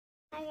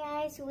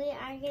Hi guys, we're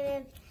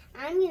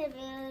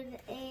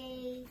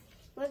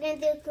gonna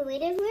do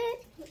creative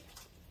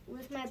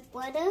with my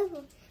brother.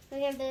 We're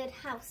gonna build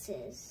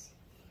houses.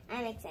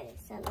 I'm excited,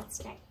 so let's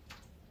start.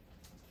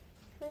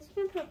 First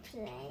we're gonna put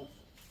play.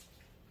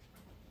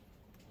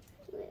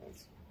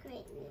 Let's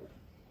create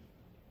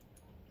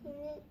new.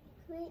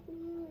 Create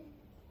new.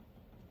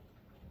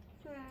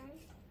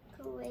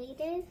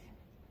 Creative.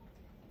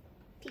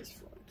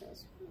 Peaceful.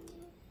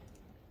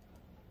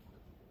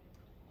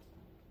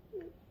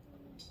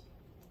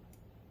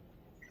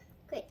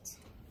 Great.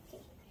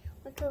 Okay.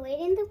 We're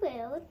creating the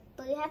world,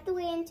 but we have to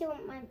wait until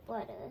my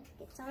brother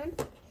gets on.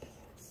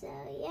 So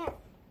yeah.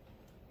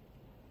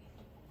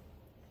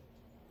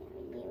 We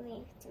need to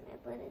wait until my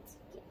brother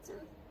gets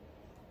on.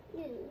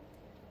 No.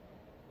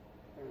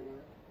 Oh no.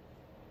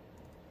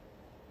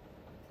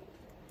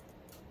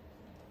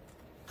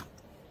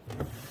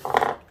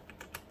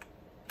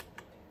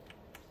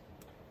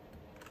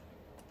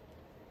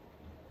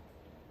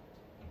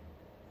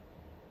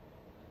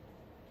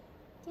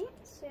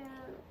 So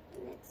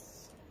let's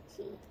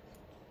see.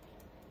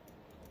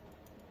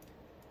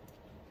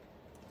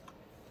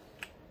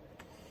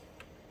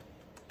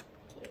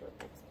 Okay, well,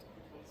 let's do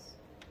this.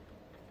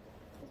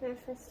 It's my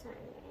first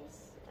time, guys.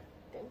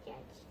 Don't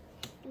judge.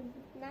 Do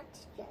not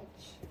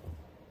judge.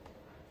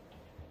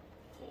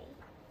 Okay.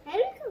 How do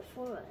we go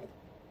forward?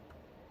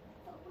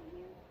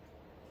 W.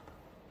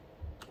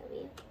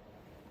 Okay.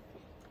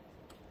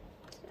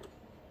 So,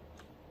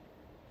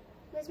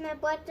 where's my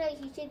brother?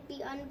 He should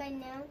be on by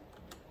now.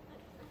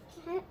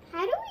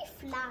 How do we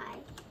fly?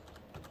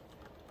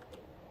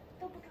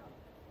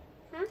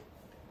 Huh?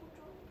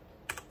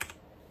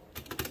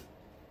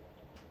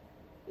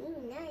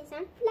 Ooh, nice.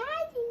 I'm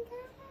flying,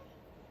 guys.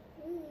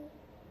 Ooh.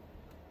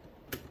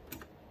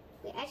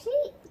 Wait,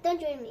 actually, don't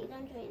join me.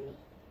 Don't join me.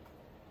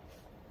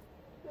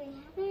 Wait,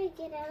 how do I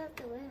get out of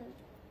the road?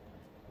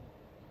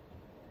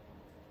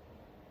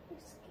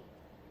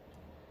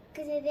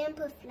 Because I didn't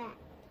put flat.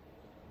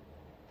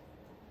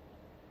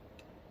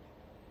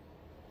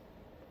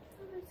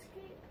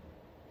 Escape.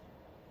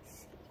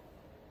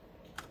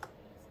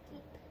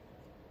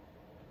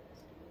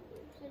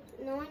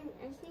 No one,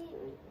 actually,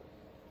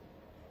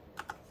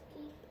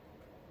 escape.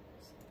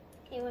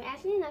 Okay, we're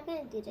actually not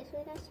going to do this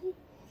with actually,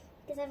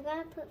 because I've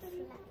got to put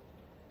flat.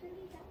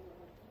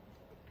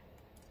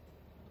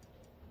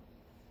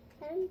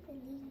 How do we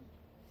delete?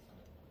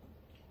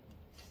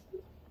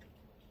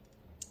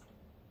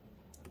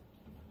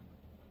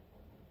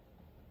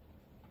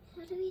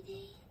 How do we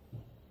delete?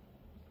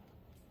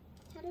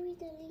 How do we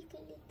delete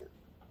Galito?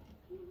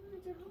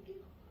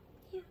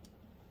 Yeah.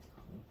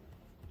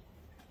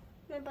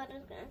 My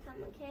brother's gonna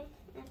come, okay?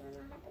 I don't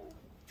know how to,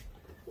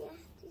 yeah,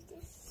 do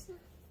this.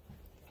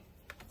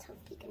 Let's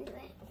hope he can do it.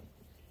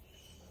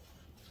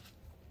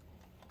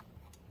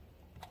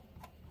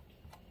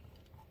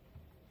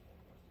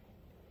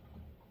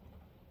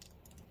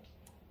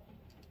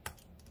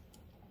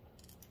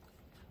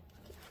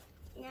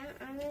 Okay. Now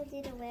I'm gonna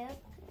do the web.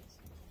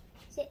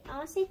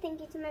 I'll say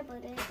thank you to my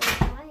brother,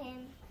 but not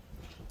him.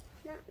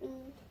 Not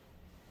me.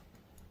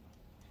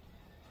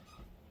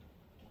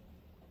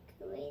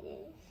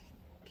 Creative.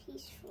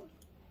 Peaceful.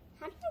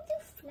 How do I do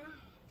flat?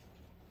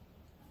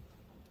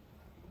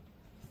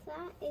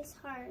 Flat is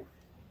hard.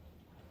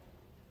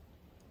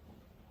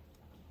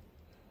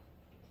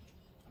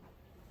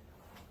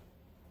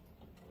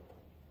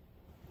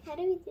 How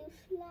do we do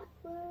flat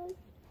world?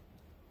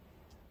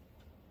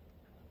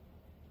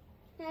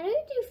 How do we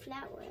do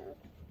flat world?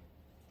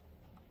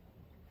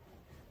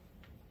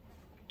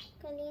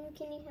 Colleen,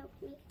 can you help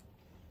me?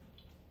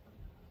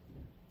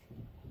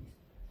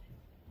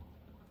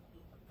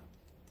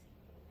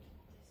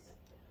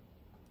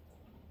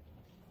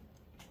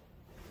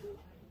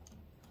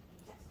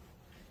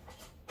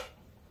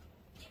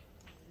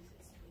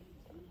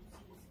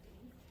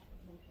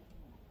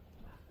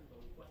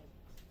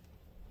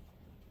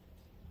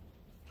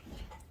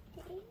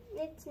 Okay,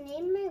 let's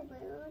name my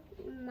world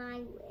my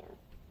world.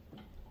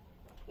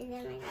 And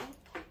then let's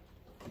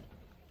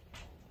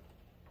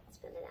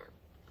fill it out.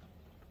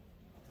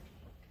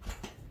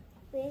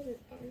 Where's the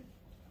pen?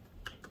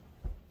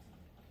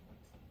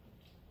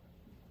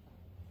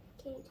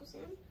 Can you do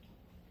some?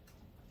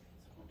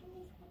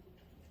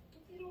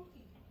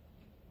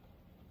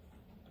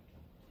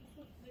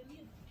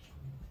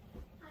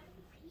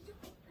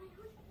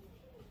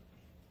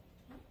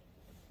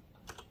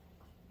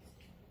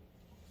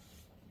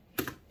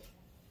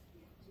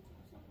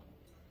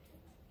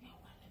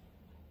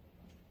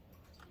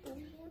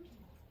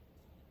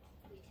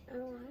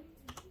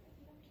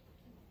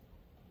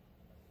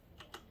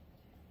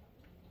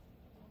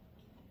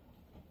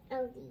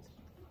 LD.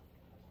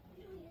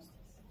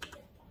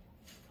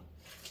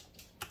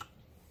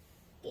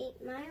 Okay,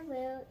 my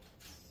will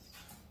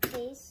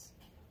is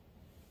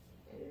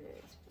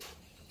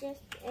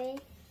just a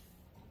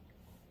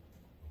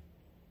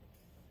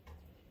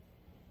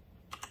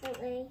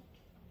LA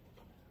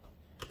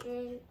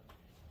and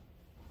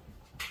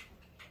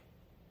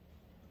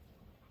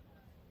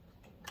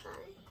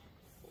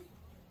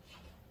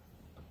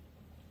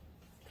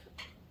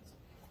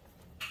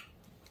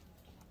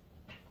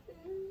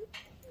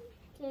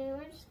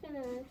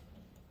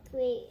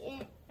Wait,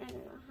 I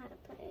don't know how to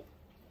put it.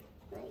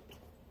 Like,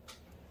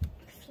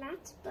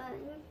 flat, but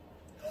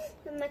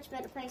a much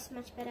better place,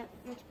 much better,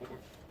 much better.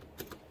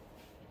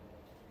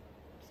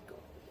 Let's go.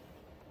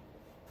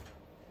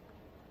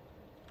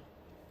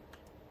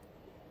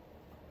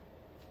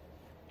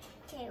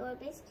 Okay, we're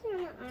basically on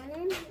an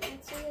island.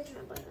 Let's see where's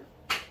my brother.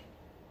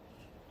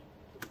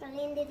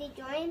 Pauline, did he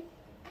join?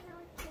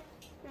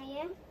 Not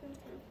yet?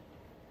 Okay.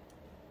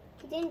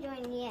 He didn't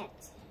join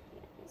yet.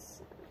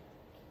 Yes.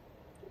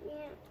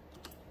 Yeah.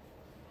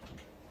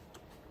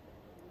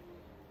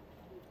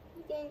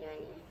 He didn't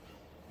join yet.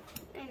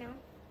 I know.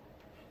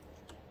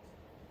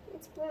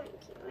 It's boring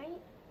here,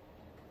 right?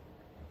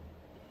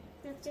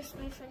 Let's just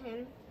wait for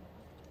him.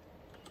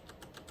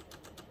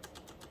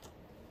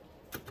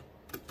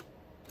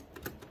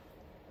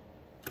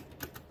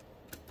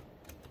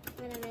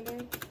 What am I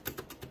doing?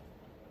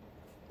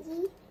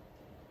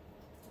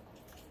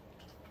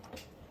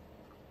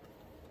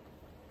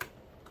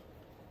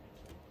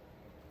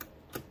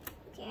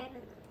 Okay, I don't know.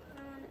 I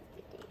don't want to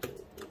do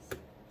this.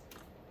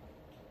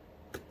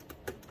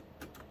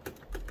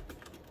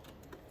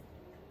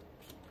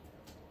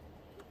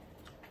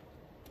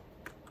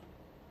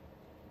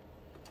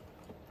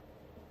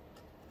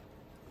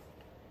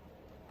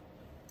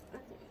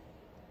 Okay.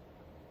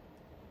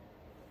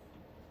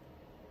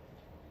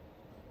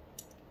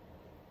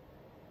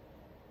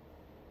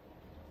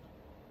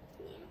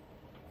 Yeah.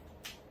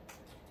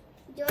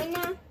 Join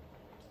now.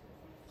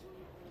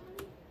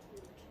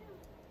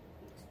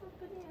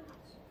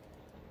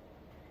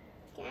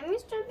 Okay, I'm gonna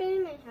start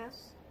building my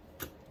house.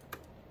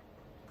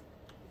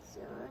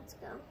 So let's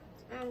go.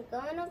 I'm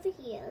going over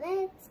here.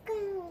 Let's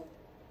go.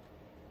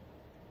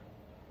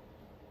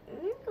 I'm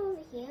gonna go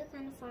over here,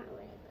 kind of far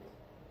away, but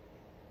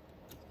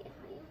let's get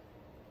higher.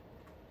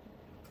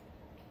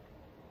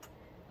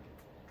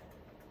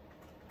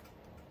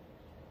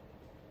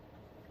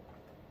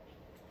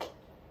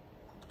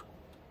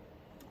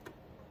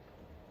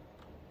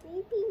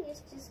 Maybe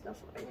let's just go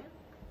for it now.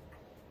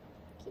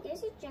 Okay,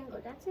 there's a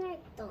jungle. That's what I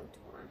don't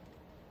want.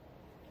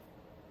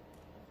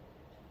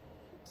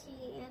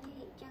 Okay, I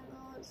hate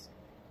jungles.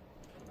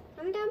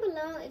 Comment down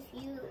below if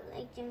you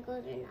like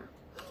jungles or not.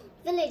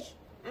 Village.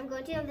 I'm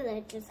going to a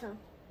village as well.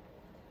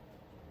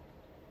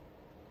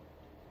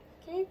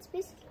 Okay, it's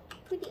basically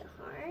pretty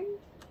hard.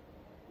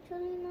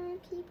 Controlling on a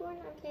keyboard.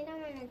 I played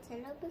on my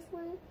Nintendo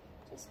before.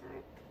 Just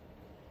hard.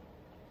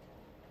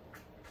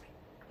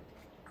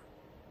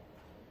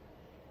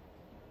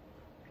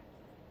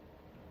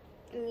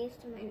 I'm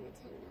used to my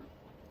Nintendo.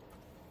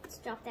 Let's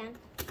drop down.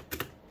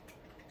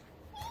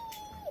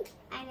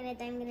 I'm gonna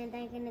die, I'm gonna die,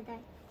 I'm gonna die.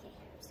 Okay,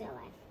 I'm still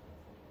alive.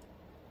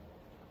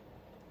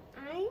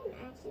 I'm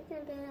actually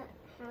gonna build a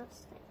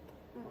house like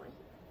more here.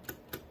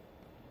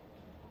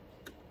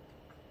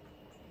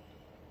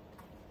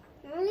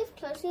 I'm gonna live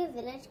close to a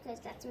village because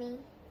that's me.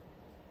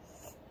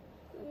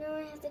 Now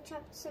I have to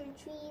chop some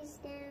trees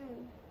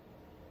down.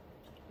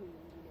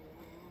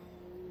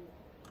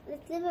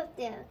 Let's live up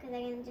there because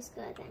I can just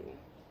go down there.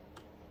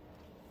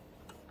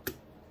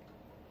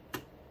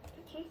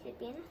 Okay, should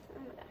be enough. Oh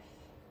my gosh.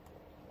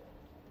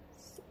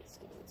 It's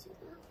getting too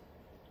low.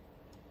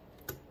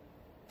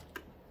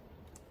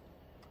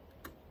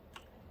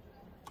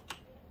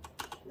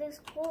 Looks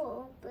cool,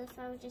 but if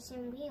I was just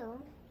in real,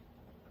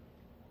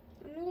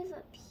 I'm gonna live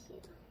up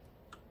here.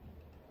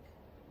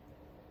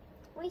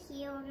 Right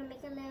here, we're gonna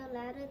make a little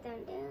ladder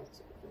down there,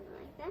 something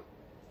like that.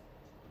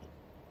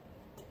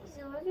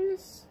 So we're gonna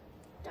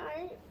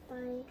start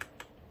by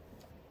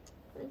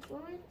going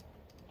forward.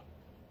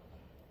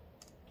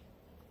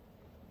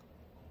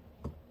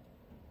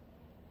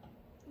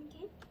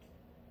 Okay.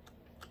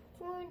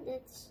 Forward,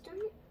 let's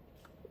start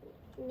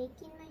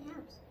making my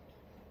house.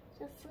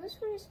 So first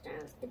we're gonna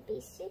start with the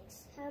basics.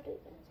 How to go to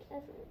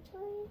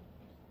inventory.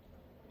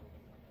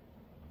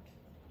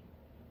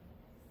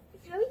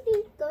 How do you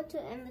go to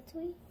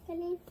inventory,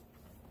 Pauline?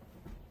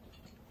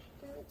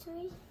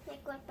 Inventory?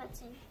 Like what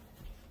button?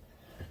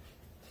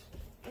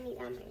 I need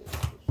on my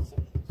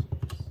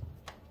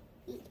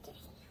okay.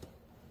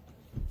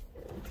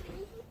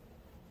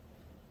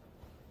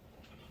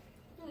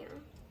 Yeah.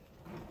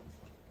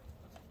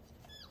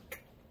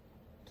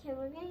 Okay,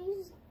 we're gonna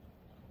use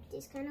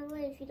this kind of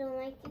wood. If you don't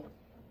like it,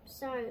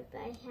 sorry, but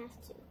I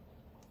have to.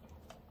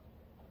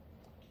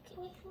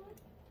 Okay.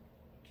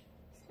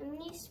 So I'm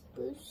gonna use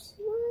spruce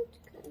wood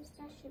because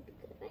that should be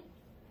good, right?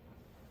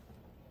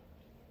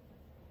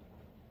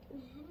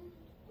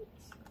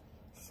 Let's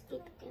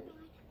skip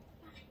going.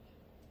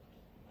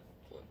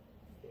 Okay,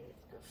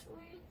 let's go for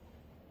it.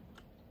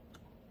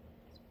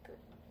 Let's put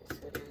this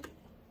one on.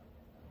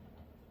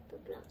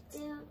 Put block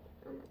there.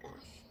 Oh my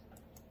gosh.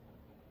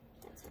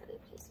 That's how we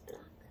place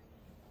block.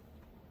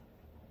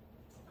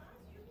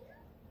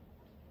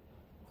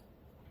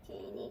 Okay, I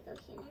need to go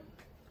here now.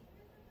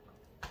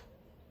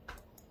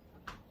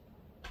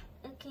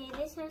 Okay,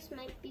 this house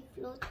might be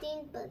floating,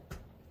 but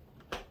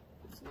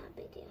it's not a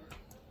big deal.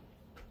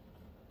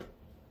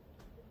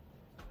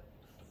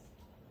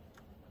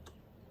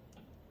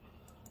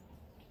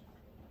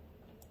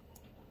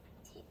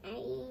 Okay. I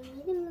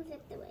need to move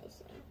it the way,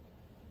 so.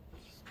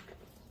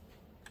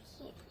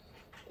 Here.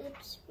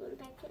 Oops, we're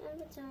back to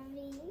the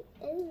zombie.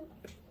 Ooh.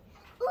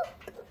 Oh!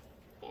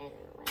 I don't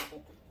know why I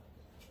did that.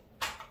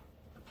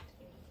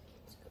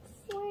 Let's go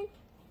forward.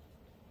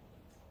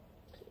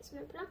 Okay, is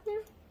my block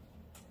now?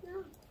 No.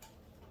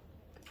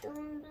 Put the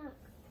wrong block.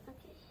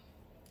 Okay.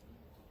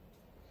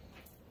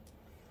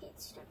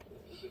 It's stopping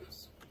in my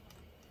house.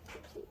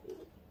 Okay,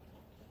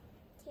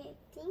 I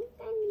think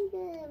I need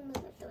to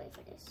move it the way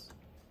for this.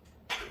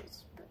 Let's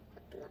put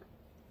a block.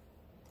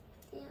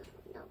 Yeah,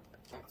 nope.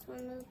 That's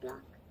one little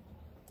block.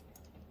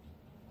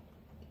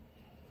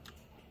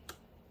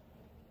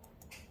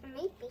 I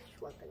might be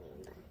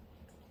struggling,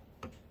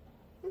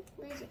 but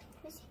where is it?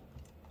 Where is it?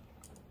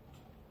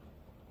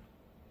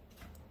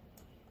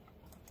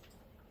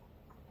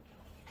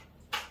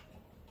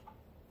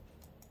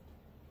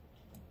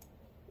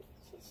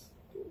 Let's just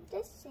do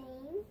the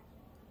same.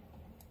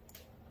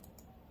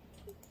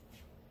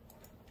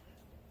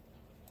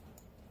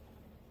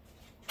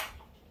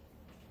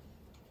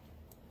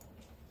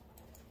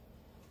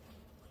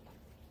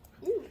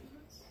 Ooh,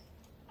 yes.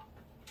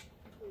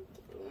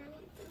 Okay, now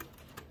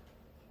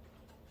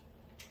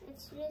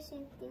let's do the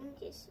same thing,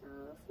 just all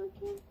over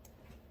again.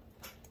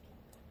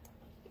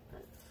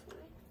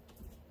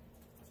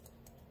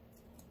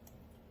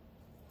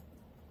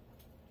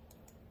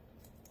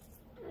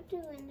 I'll do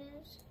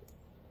windows.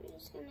 We're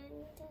just gonna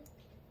need to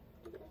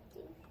do that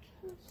thing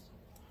first.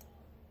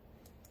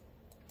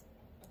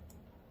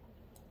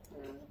 And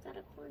then we've got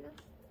a corner.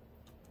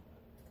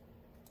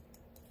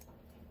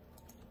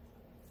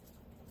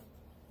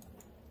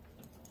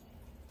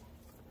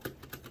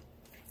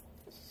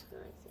 Let's just go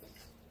like this.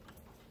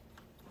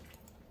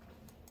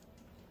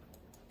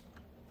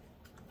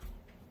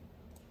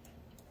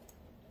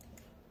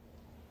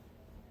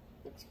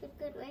 Looks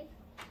good, right?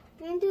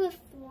 I'm gonna do a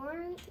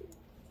 4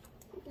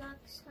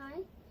 blocks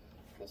high,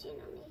 because you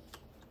know me.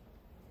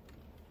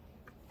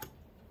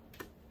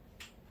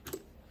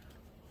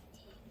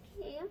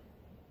 Yeah.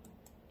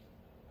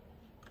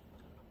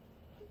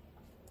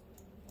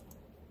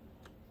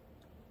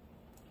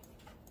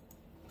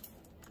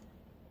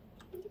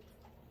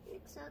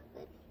 Looks all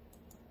good.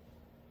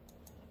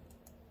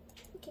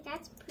 Okay,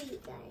 that's pretty,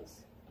 guys.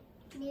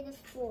 Need a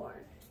 4.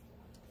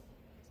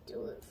 Let's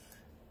do it.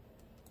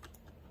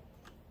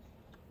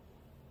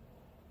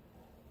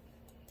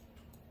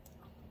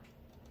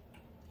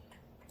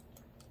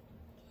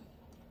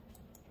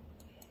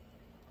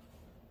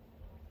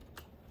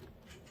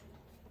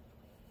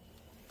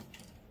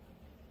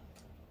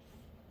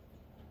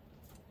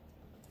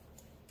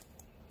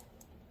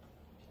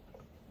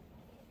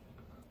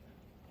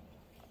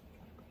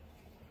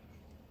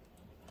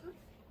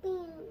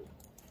 Bam.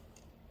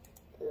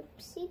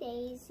 Oopsie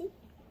daisy.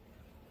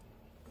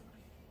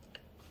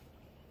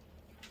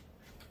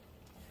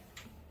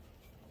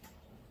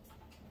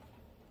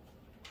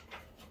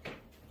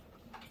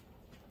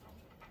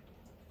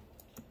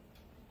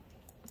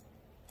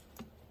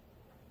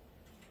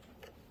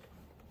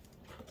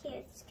 Okay,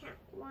 let's count.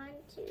 1,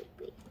 2,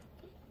 3. Okay.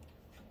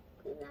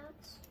 Glue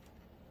blocks.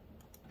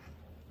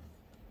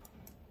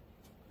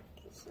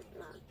 It's a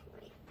block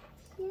right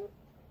here.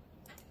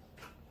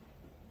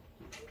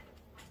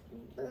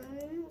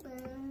 Boom,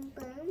 boom,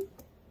 boom.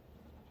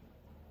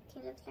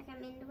 Okay, looks like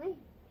I'm in the way.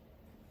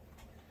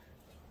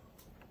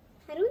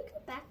 How do we go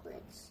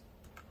backwards?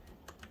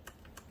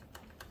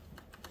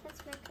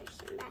 That's my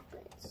question,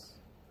 backwards.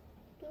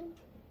 Boom,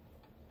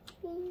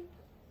 boom.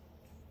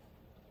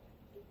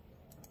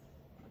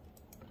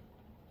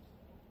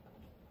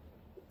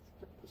 Let's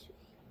go this way.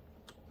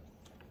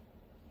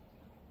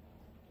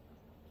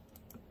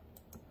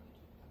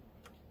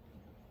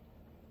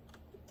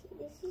 Okay,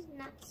 this is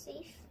not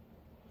safe.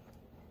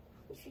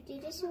 If you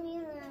do this in real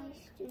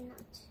life, do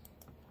not.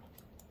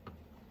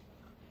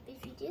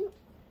 If you do,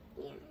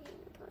 yeah,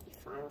 you'll probably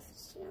fall off the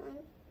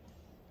ceiling.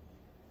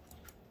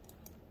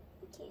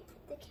 Okay,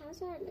 the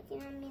cows are looking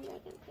at me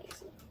like I'm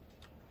crazy.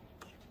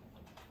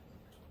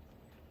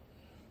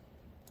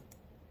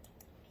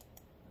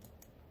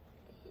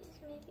 This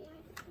may be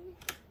hard to do.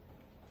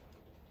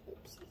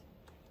 Oopsie.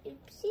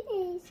 Oopsie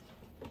daisy.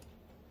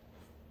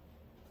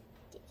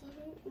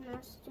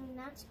 Do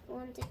not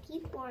spawn the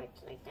keyboard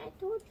like I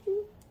told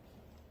you.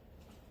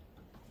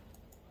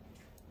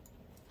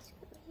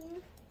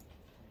 Here.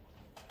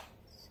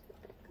 Let's go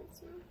backwards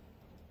now.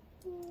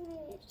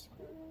 Maybe just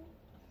go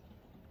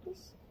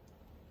this.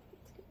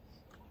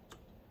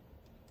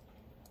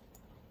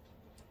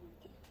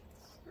 Okay,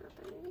 let's hop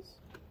on this.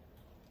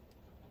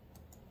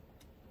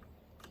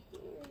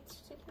 Okay, let's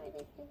check where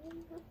they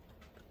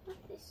put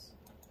this.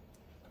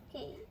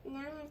 Okay, now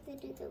I have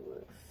to do the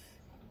roof.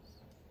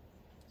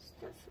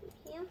 Stuff from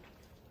here.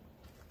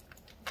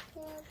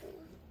 Here.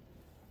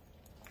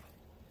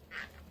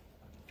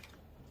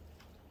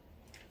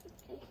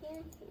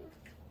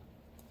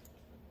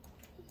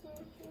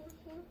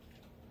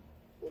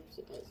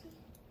 Oopsie daisy.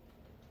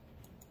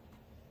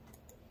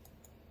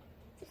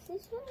 If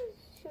this was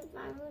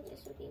survival,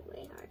 this would be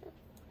way harder.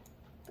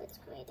 But it's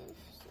creative,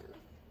 so.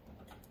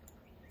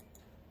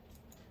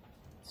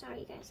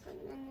 Sorry guys, got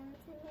none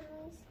of the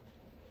noise.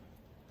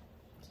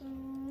 Okay,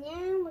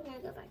 now we're gonna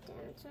go back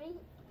down. Sorry.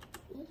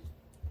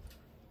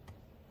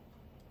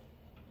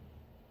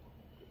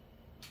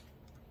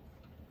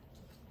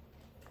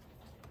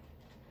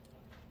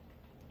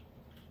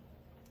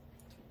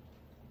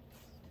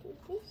 Do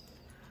this.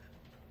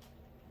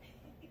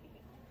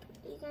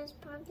 You guys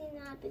probably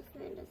not a big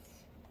fan of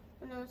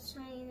when I was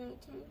trying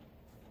nighttime.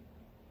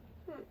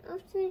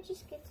 After I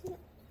just get to it.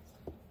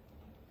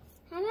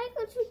 How do I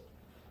go to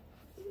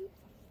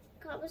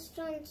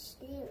cobblestone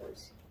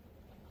stairs?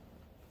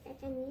 Like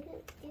I need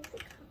it. Is the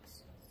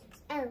cobblestone?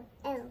 L.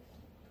 R.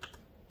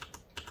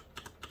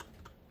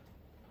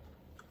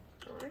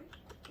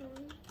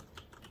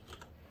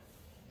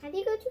 How do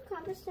you go to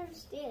cobblestone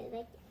stairs?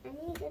 Like I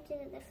need to go to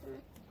the different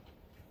one.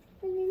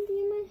 And then do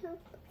my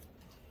help.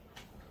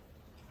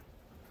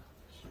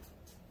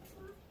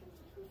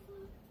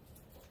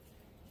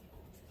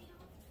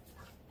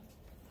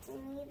 I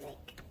need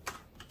like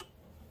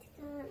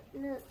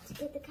no, to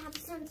get the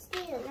cobblestone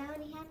stairs. I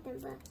already have them,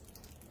 but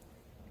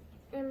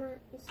Emma,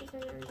 this is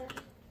another.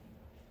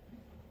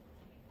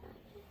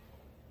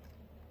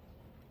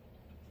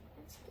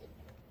 That's good.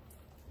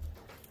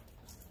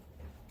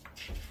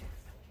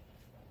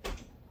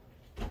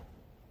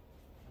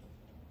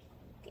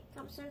 Okay,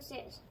 cobblestone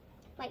stairs.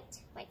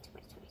 Wait. What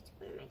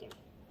am I doing?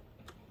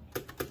 I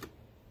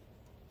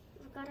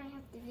forgot I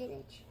have the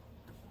village.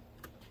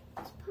 I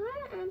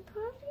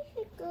probably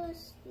should go to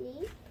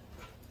sleep.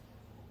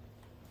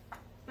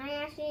 I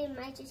actually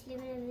might just live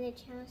in a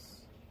village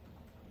house.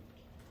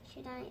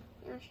 Should I?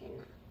 Or should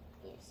not?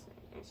 Yes, I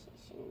actually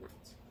should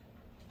not.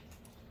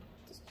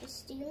 Just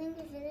stealing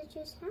the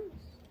villager's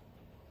house.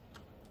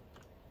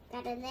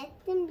 Gotta let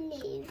them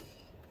live.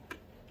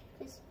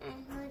 Because I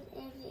heard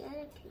every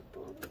other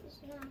people as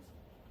well.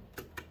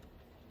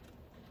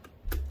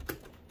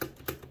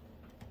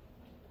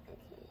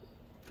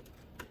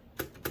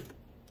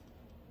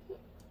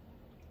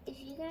 If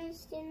you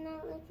guys did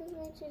not let the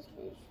villagers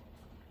live,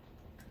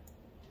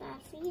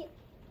 bad for you.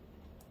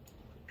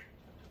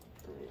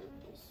 Oh no,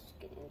 this is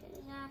getting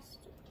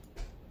disaster.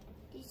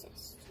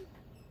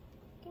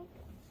 Okay.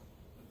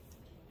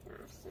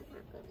 That's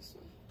somehow go this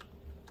way.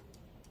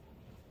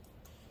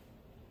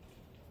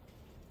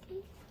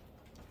 Okay.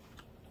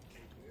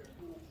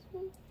 This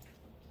way.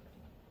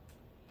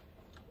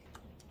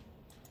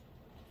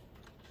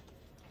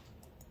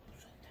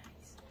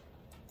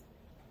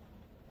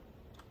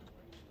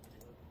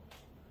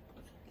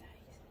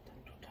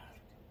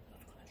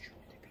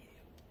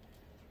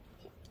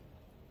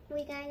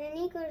 We gotta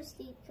need to go to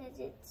sleep because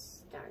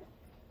it's dark.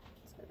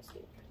 Let's go to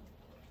sleep.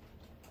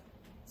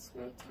 It's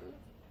nighttime.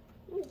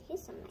 Ooh,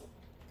 here's some light.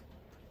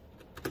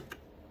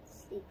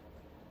 Sleep.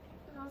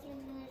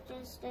 Hopefully it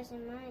just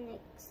doesn't mind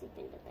like sleep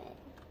in the bed.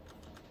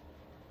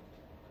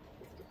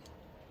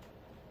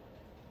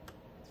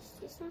 Is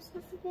this not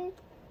stuff for bed?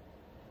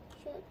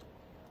 Should.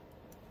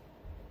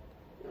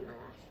 Oh my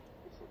gosh.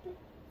 What's happening?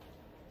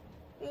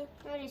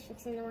 I'm just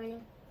fixing the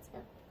warning. Let's go.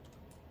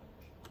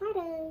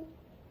 Water.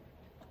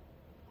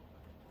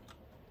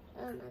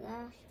 Oh my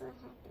gosh, what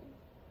happened?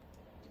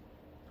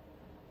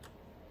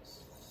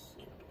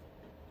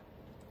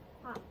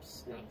 Hops,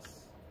 nice.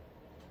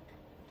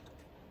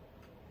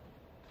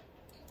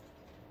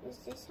 Is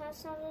this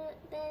house on a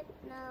bed?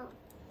 No.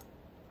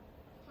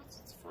 That's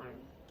its farm.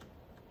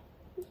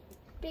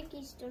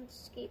 Piggies don't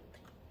escape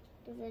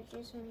the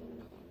villagers when they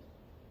met any.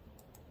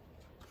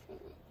 I feel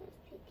like those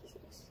piggies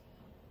escape.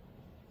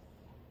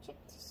 Check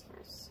this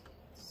house.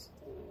 It's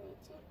still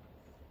right there.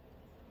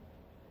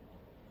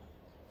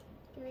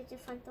 Where's the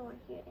front door?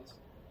 Here it is.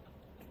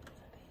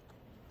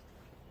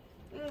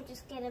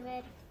 Just get a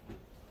bed.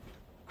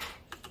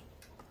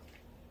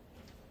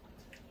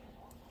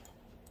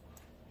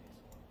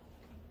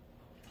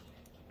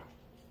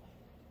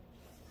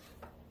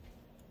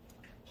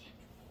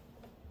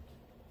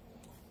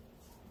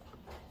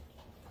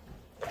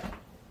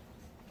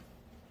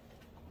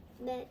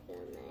 Bed,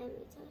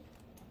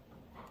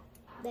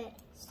 bed,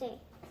 stay.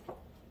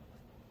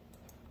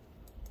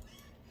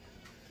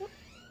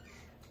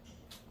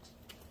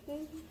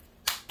 Okay,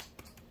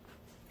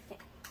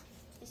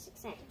 this is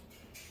exciting.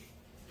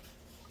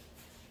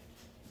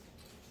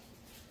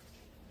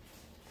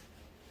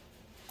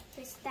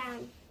 Press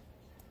down,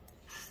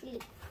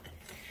 sleep.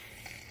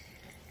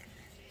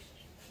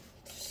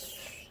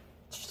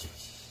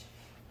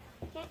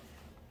 Okay.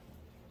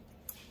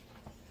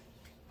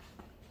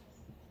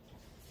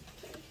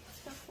 Let's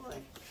go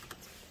forward.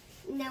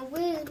 Now,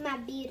 where's my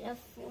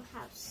beautiful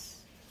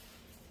house?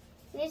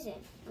 Where is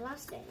it? I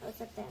lost it. Oh, it's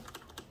up there.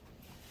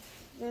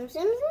 Zoom,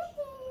 zoom, zoom.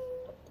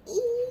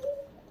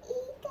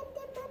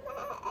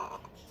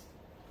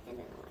 I don't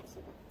know why I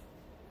said that.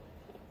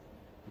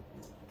 Okay.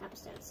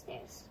 Cobblestone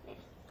stairs. Yeah.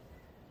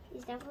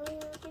 He's definitely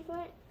looking for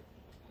it.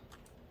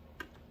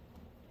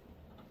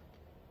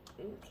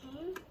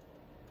 Okay.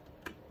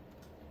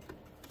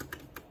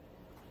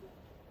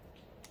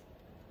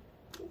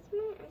 This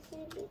might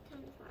actually be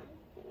kind of hard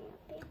getting up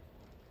here.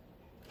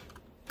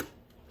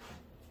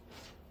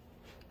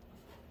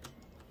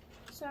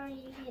 sorry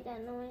you hear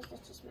that noise.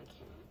 That's just my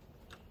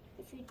cat.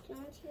 If you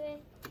don't hear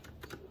it,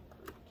 I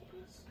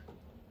apologize.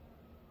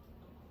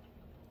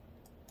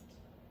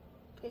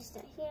 Place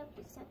that here,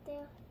 place that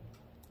there,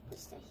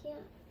 place that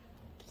here,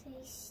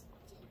 place.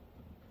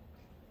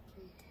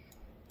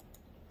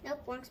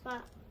 Nope, wrong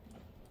spot.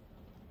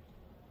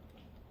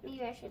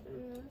 Maybe I should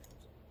move.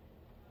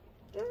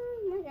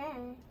 Oh my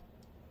god.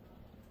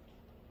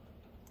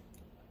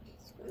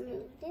 Let's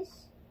remove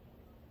this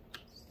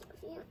stuff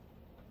here.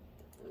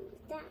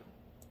 Remove that.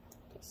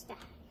 Place that.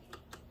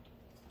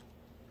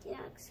 Yeah,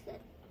 that looks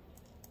good.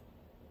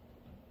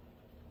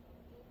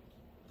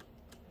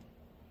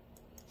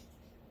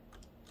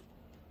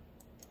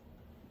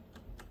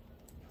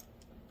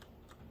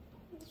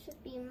 This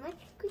would be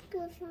much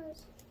quicker if I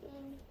was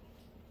in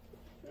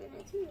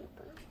Manhattan.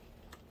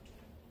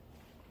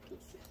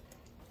 PC.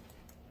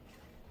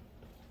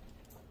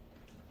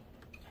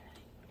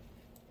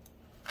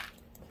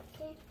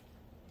 Okay.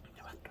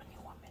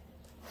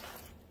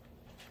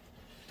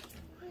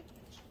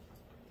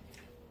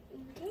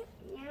 Okay,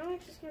 now we're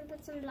just going to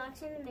put some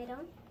blocks in the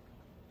middle.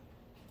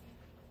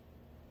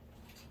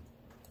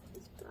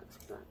 These blocks,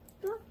 block,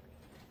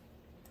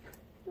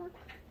 block.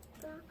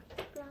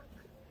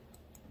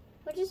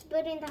 We're just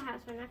building the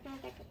house. We're not going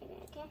to decorate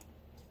it, okay?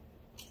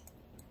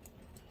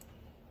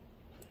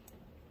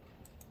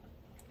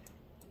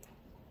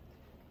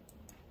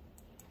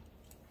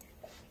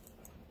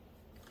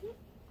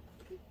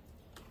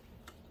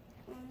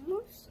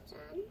 Almost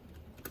done.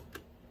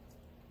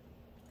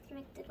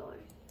 Make the door.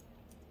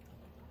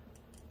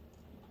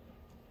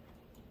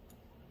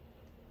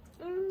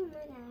 Oh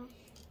my gosh,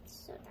 it's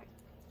so dark.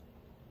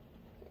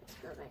 Let's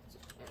go back to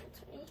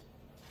inventory.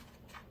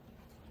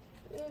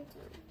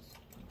 Lanterns.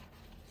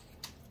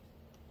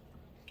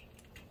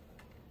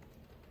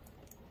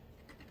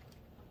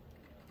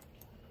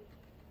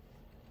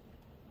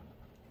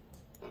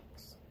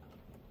 X.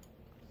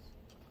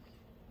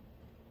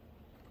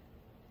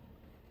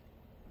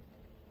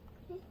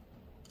 Okay.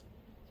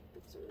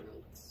 Put some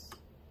lights.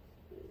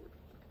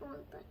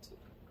 Wrong button.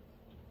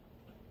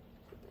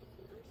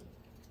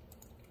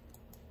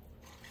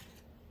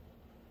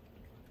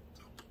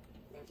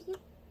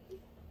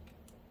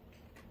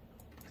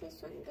 This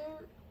one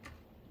there,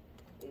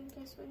 and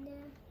this one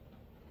there,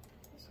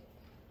 this one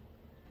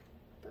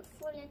there. Put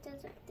 4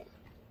 letters right there.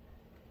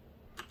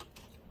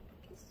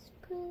 Let's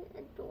put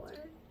a door,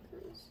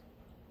 because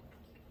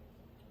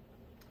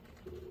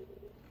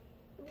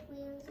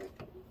wheels are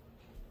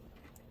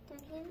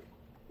down here.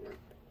 Nope.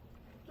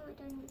 No, I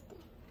don't need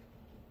that.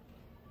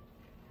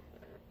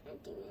 I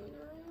think I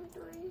know where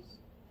doors.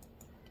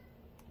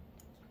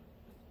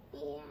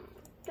 Yeah,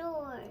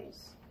 doors.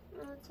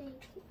 I'll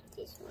take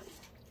this one.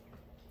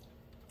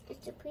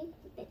 It's a pretty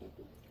bit of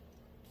it.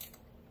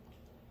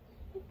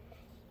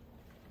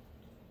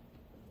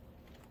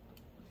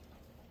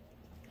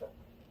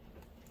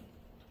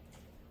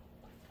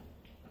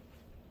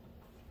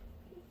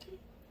 Okay.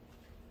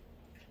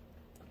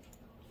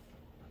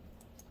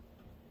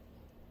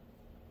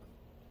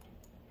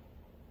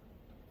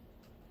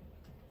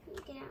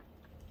 Get out.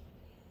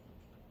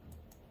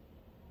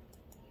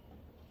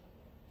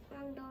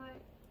 Wrong door.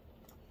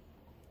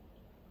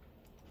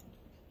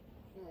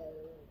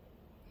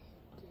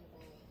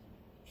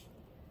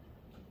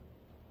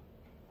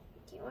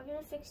 Okay, we're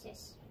gonna fix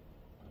this.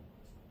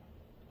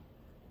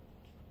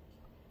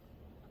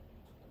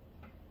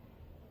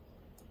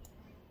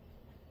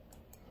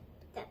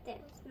 Put that there.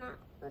 It's not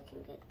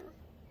looking good though.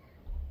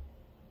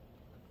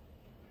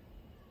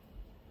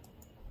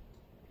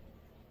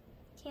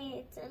 Okay,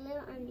 it's a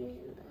little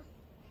unusual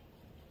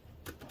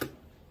though.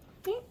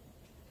 Okay.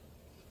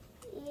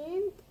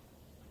 And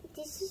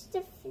this is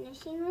the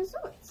finishing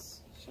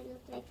results. Should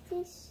look like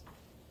this.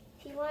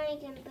 If you want, you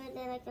can put it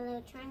like a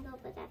little triangle,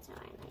 but that's how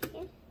I like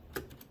it.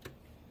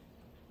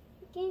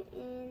 Okay,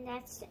 and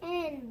that's the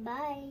end.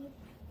 Bye.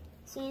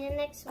 See you in the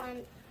next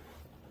one.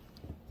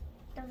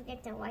 Don't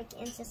forget to like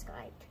and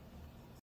subscribe.